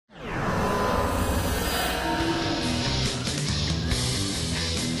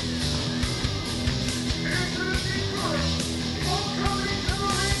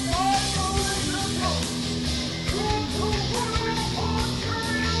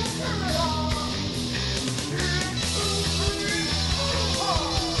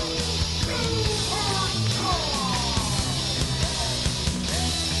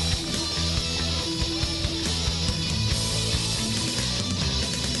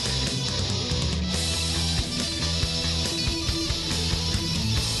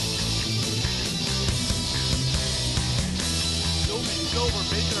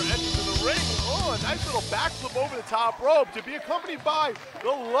nice little backflip over the top rope to be accompanied by the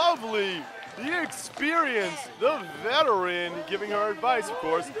lovely, the experienced, the veteran. Giving her advice, of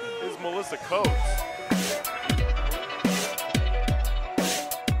course, is Melissa Coates.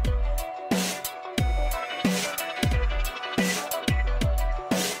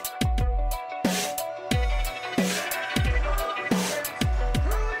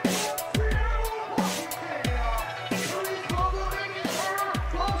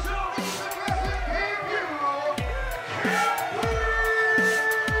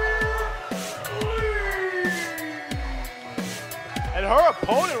 Her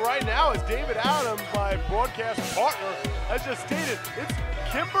opponent right now is David Adams, my broadcast partner, as just stated. It's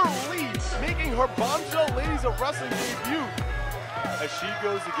Kimber Leigh making her Bombshell Ladies of Wrestling debut as she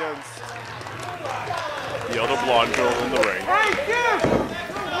goes against the other blonde girl in the ring. Hey, Kim!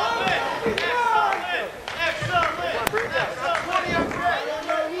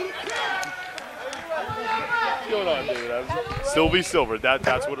 What's going on, David Adams? Silvie Silver,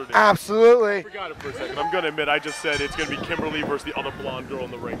 that's what it is. Absolutely. I forgot it for a second. I'm going to admit, I just said it's going to be Kimber Leigh versus the other blonde girl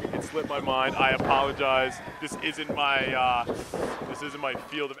in the ring. It slipped my mind. I apologize. This isn't my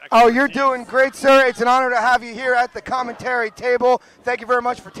field of expertise. Oh, you're doing great, sir. It's an honor to have you here at the commentary table. Thank you very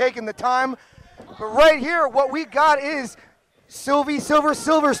much for taking the time. But right here, what we got is Silvie Silver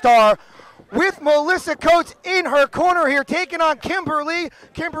Silverstar with Melissa Coates in her corner here, taking on Kimber Leigh.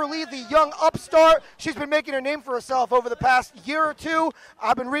 Kimber Leigh, the young upstart. She's been making her name for herself over the past year or two.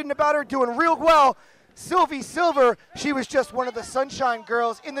 I've been reading about her, doing real well. Silvie Silver, she was just one of the Sunshine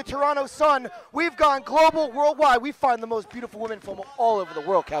Girls in the Toronto Sun. We've gone global, worldwide. We find the most beautiful women from all over the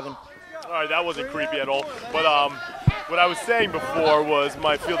world, Kevin. All right, that wasn't creepy at all. But what I was saying before was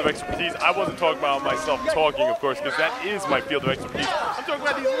my field of expertise. I wasn't talking about myself talking, of course, because that is my field of expertise. I'm talking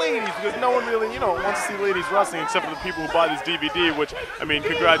about these ladies, because no one really, wants to see ladies wrestling except for the people who buy this DVD, which, I mean,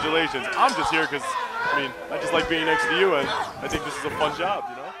 congratulations. I'm just here because, I just like being next to you, and I think this is a fun job,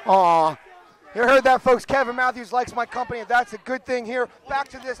 Aw. You heard that, folks. Kevin Matthews likes my company, and that's a good thing here. Back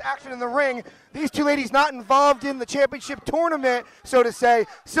to this action in the ring. These two ladies not involved in the championship tournament, so to say.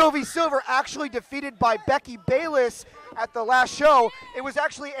 Silvie Silver actually defeated by Becky Bayless at the last show. It was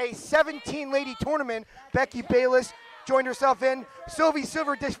actually a 17-lady tournament. Becky Bayless joined herself in. Silvie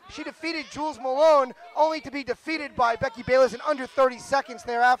Silver, she defeated Jules Malone, only to be defeated by Becky Bayless in under 30 seconds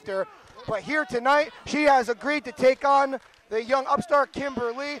thereafter. But here tonight, she has agreed to take on the young upstart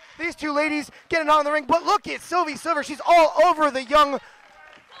Kimber Leigh. These two ladies getting on in the ring, but look at Silvie Silver. She's all over the young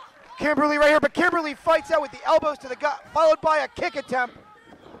Kimber Leigh right here, but Kimber Leigh fights out with the elbows to the gut, followed by a kick attempt.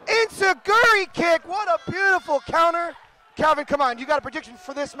 Enziguri kick, what a beautiful counter. Calvin, come on, you got a prediction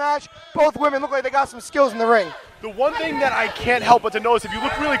for this match? Both women look like they got some skills in the ring. The one thing that I can't help but to notice, if you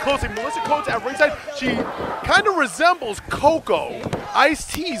look really closely, Melissa Coates at ringside, she kind of resembles Coco,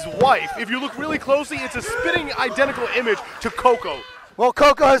 Ice-T's wife. If you look really closely, it's a spitting identical image to Coco. Well,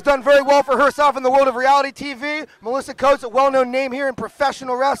 Coco has done very well for herself in the world of reality TV. Melissa Coates, a well-known name here in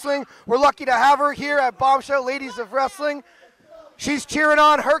professional wrestling. We're lucky to have her here at Bombshell Ladies of Wrestling. She's cheering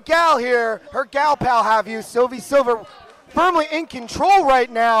on her gal here, her gal pal have you, Silvie Silver, firmly in control right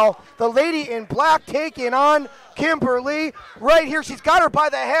now. The lady in black taking on Kimber Leigh. Right here, she's got her by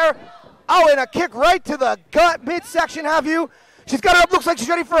the hair. Oh, and a kick right to the gut, midsection have you. She's got her up, looks like she's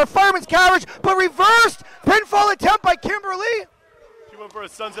ready for a fireman's carriage, but reversed pinfall attempt by Kimber Leigh. She went for a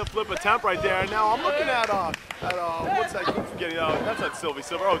sunset flip attempt right there. Now I'm looking at what's that? I keep forgetting. That's not Silvie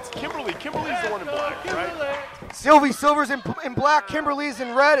Silver. Oh, it's Kimber Leigh. Kimber Lee's the one in black, right? Silvie Silver's in black, Kimber Lee's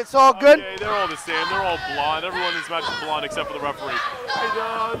in red. It's all good. Okay, they're all the same. They're all blonde. Everyone in this match is blonde except for the referee. Hey,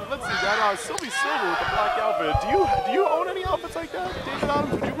 let's see that. Silvie Silver with the black outfit. Do you own any outfits like that, David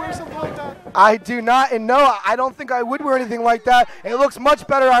Adams? Would you wear something like that? I do not, and no, I don't think I would wear anything like that. It looks much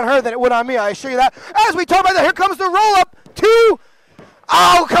better on her than it would on me. I assure you that. As we talk about that, here comes the roll-up.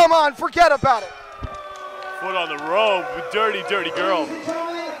 Oh, come on, forget about it. Foot on the rope, dirty, dirty girl. That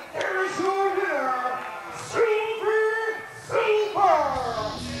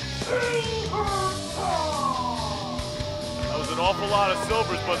was an awful lot of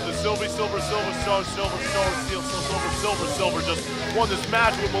silvers, but the Silvie Silver just won this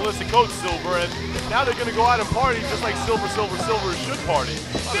match with Melissa Coates Silver, and now they're going to go out and party just like Silver should party.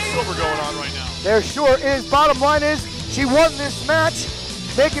 There's silver going on right now. There sure is. Bottom line is, she won this match,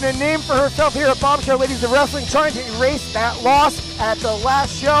 making a name for herself here at Bombshell Ladies of Wrestling, trying to erase that loss at the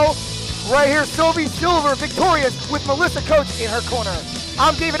last show. Right here, Silvie Silver victorious with Melissa Coates in her corner.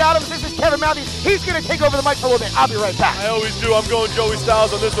 I'm David Adams, this is Kevin Matthews. He's going to take over the mic for a little bit. I'll be right back. I always do. I'm going Joey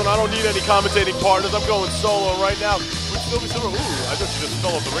Styles on this one. I don't need any commentating partners. I'm going solo right now with Silvie Silver. Ooh, I thought she just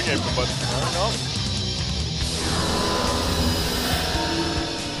fell off the ring apron, but I don't know.